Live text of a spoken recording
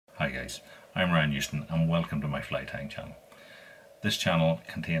Hi guys, I'm Ryan Houston and welcome to my fly tying channel. This channel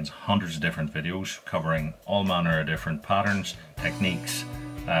contains hundreds of different videos covering all manner of different patterns, techniques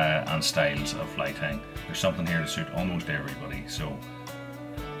and styles of fly tying. There's something here to suit almost everybody, so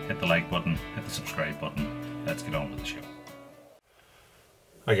hit the like button, hit the subscribe button, let's get on with the show.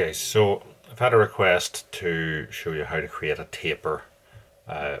 Hi guys, so I've had a request to show you how to create a taper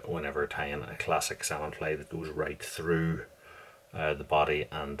whenever tying a classic salmon fly that goes right through the body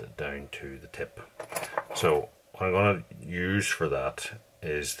and down to the tip. So what I'm going to use for that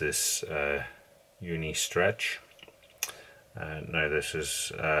is this uni stretch. Now this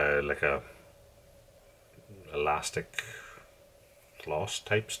is like a elastic floss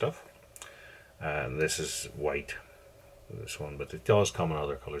type stuff. This is white, this one, but it does come in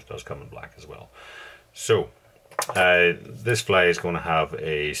other colors, does come in black as well. So this fly is going to have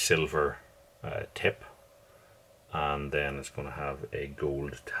a silver tip, and then it's going to have a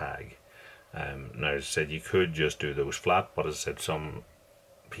gold tag. Now, as I said, you could just do those flat, but as I said, some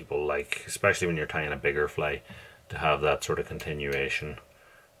people like, especially when you're tying a bigger fly, to have that sort of continuation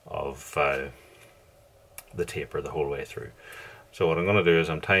of the taper the whole way through. So what I'm going to do is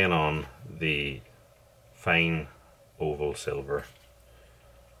I'm tying on the fine oval silver,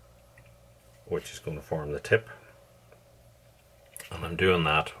 which is going to form the tip, and I'm doing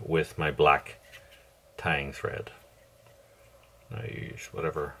that with my black tying thread. Now you use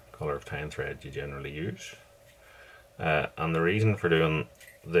whatever color of tying thread you generally use, and the reason for doing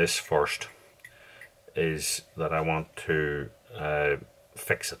this first is that I want to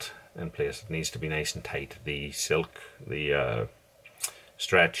fix it in place. It needs to be nice and tight. The silk, the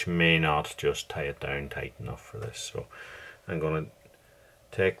stretch may not just tie it down tight enough for this, so I'm going to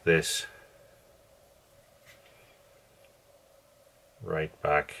take this right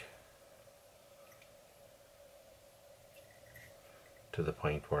back to the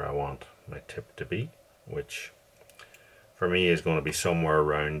point where I want my tip to be, which for me is going to be somewhere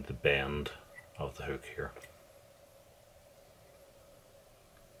around the bend of the hook here.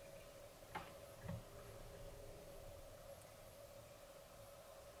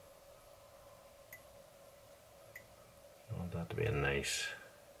 I want that to be a nice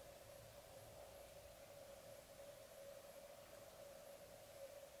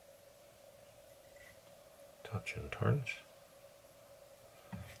touch and turns,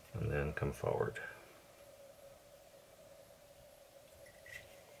 and then come forward.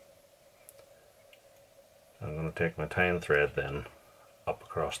 I'm going to take my tying thread then up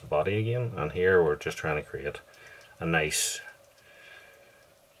across the body again, and here we're just trying to create a nice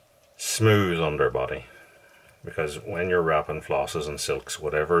smooth underbody, because when you're wrapping flosses and silks,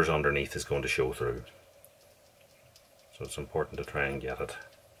 whatever's underneath is going to show through, so it's important to try and get it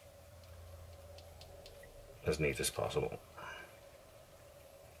as neat as possible.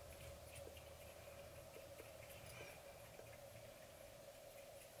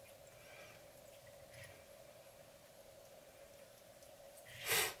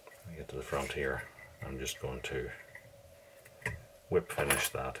 Get to the front here, I'm just going to whip finish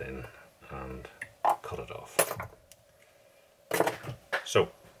that in and cut it off. So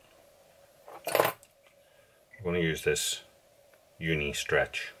I'm going to use this uni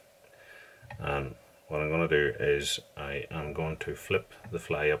stretch, and what I'm going to do is I am going to flip the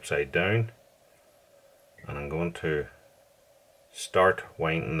fly upside down, and I'm going to start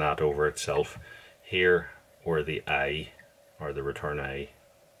winding that over itself here where the eye, or the return eye,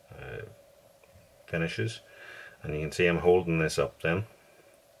 finishes, and you can see I'm holding this up then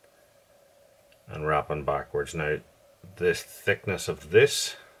and wrapping backwards. Now this thickness of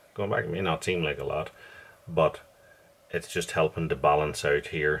this going back may not seem like a lot, but it's just helping to balance out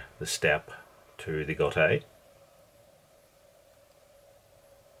here the step to the gut eye.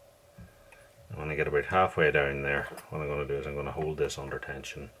 And when I get about halfway down there, what I'm going to do is I'm going to hold this under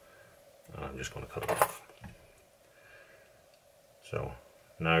tension, and I'm just going to cut it off. So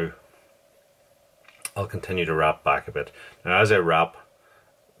now I'll continue to wrap back a bit. Now as I wrap,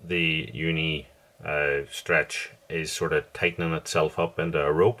 the uni stretch is sort of tightening itself up into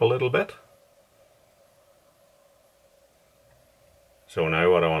a rope a little bit. So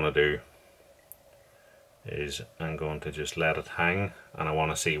now what I want to do is I'm going to just let it hang, and I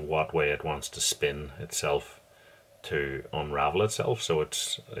want to see what way it wants to spin itself to unravel itself. So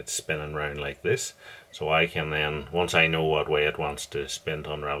it's spinning round like this, so I can then, once I know what way it wants to spin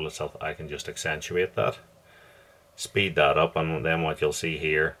to unravel itself, I can just accentuate that, speed that up, and then what you'll see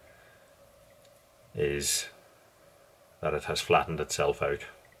here is that it has flattened itself out,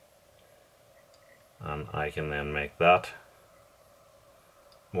 and I can then make that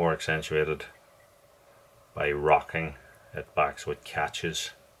more accentuated by rocking it back so it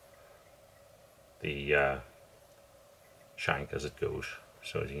catches the shank as it goes.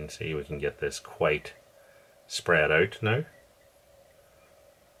 So as you can see, we can get this quite spread out now,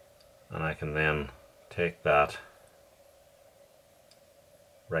 and I can then take that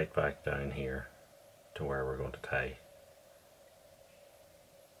right back down here to where we're going to tie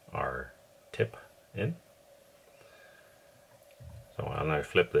our tip in. So I'll now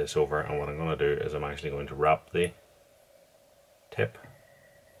flip this over, and what I'm going to do is I'm actually going to wrap the tip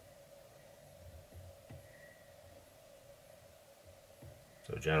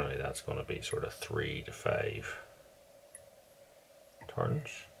so generally that's going to be sort of 3 to 5 turns.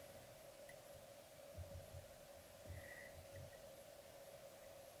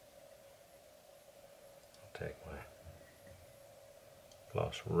 I'll take my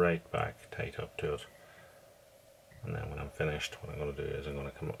floss right back tight up to it, and then when I'm finished, what I'm going to do is I'm going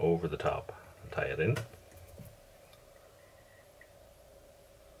to come over the top and tie it in. I'm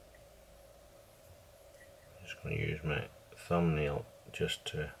just going to use my thumbnail just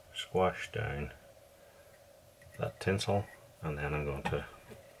to squash down that tinsel, and then I'm going to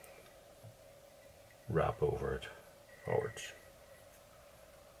wrap over it forwards.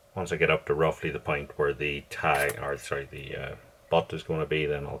 Once I get up to roughly the point where the the butt is going to be,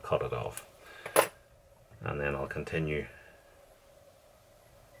 then I'll cut it off, and then I'll continue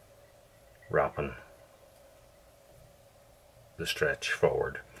wrapping the stretch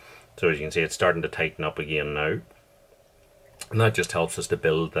forward. So as you can see, it's starting to tighten up again now, and that just helps us to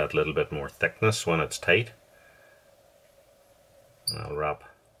build that little bit more thickness when it's tight. And I'll wrap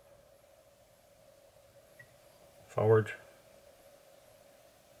forward,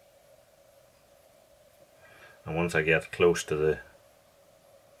 and once I get close to the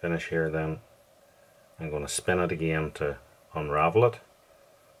finish here, then I'm going to spin it again to unravel it,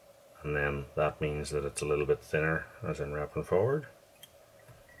 and then that means that it's a little bit thinner as I'm wrapping forward.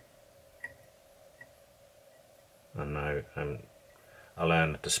 And now I'm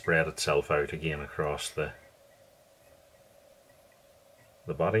allowing it to spread itself out again across the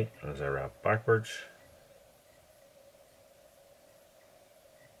body as I wrap backwards.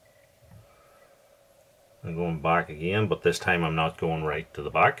 I'm going back again, but this time I'm not going right to the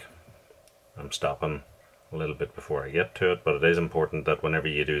back. I'm stopping a little bit before I get to it, but it is important that whenever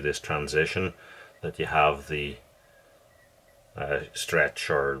you do this transition that you have the stretch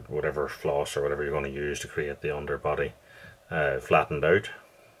or whatever floss or whatever you're going to use to create the underbody flattened out.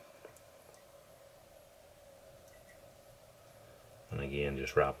 And again,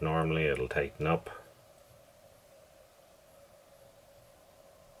 just wrap normally, it'll tighten up.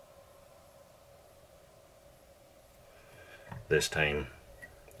 This time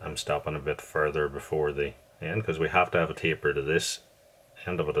I'm stopping a bit further before the end, because we have to have a taper to this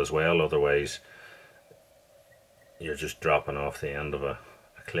end of it as well, otherwise you're just dropping off the end of a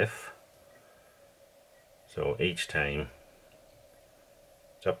cliff. So each time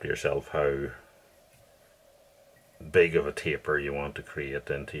it's up to yourself how big of a taper you want to create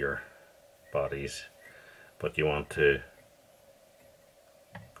into your bodies, but you want to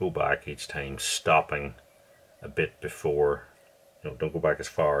go back each time, stopping a bit before, don't go back as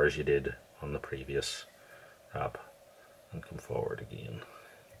far as you did on the previous wrap, and come forward again.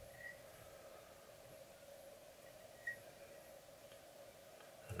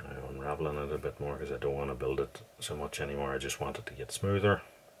 And now unraveling it a bit more because I don't want to build it so much anymore, I just want it to get smoother.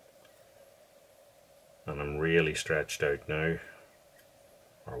 And I'm really stretched out now,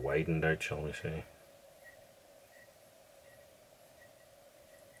 or widened out, shall we say.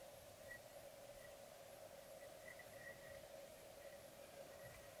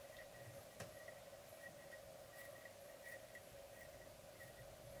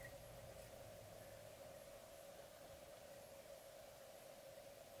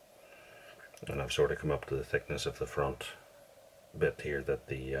 And I've sort of come up to the thickness of the front bit here that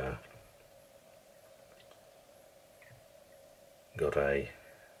the gut eye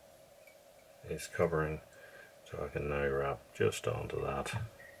is covering, so I can now wrap just onto that,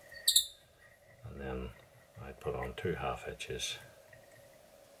 and then I'd put on 2 half hitches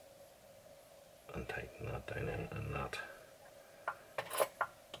and tighten that down in, and that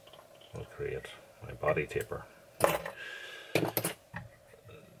will create my body taper.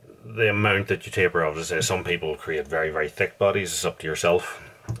 The amount that you taper, obviously, some people create very, very thick bodies, it's up to yourself.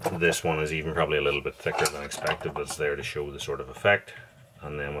 This one is even probably a little bit thicker than expected, but it's there to show the sort of effect.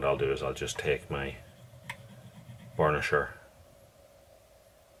 And then what I'll do is I'll just take my burnisher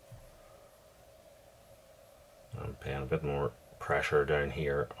and paying a bit more pressure down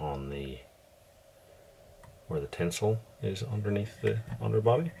here on the where the tinsel is underneath the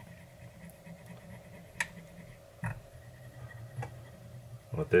underbody.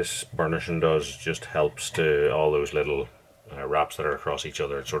 What this burnishing does just helps to all those little wraps that are across each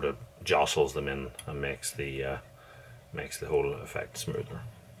other. It sort of jostles them in and makes the whole effect smoother.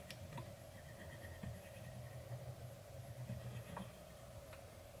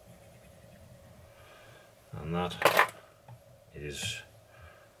 And that is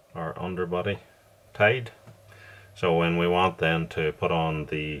our underbody tied. So when we want then to put on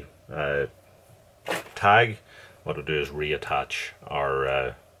the tag, what we'll do is reattach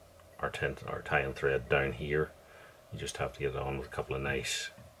our tie-in thread down here. You just have to get it on with a couple of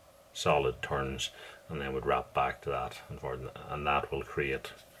nice solid turns, and then we'd wrap back to that, and that will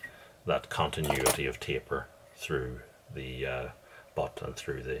create that continuity of taper through the butt and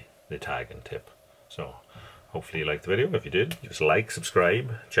through the tag and tip. So hopefully you liked the video. If you did, just like,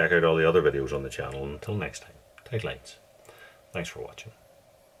 subscribe, check out all the other videos on the channel. Until next time, tight lines. Thanks for watching.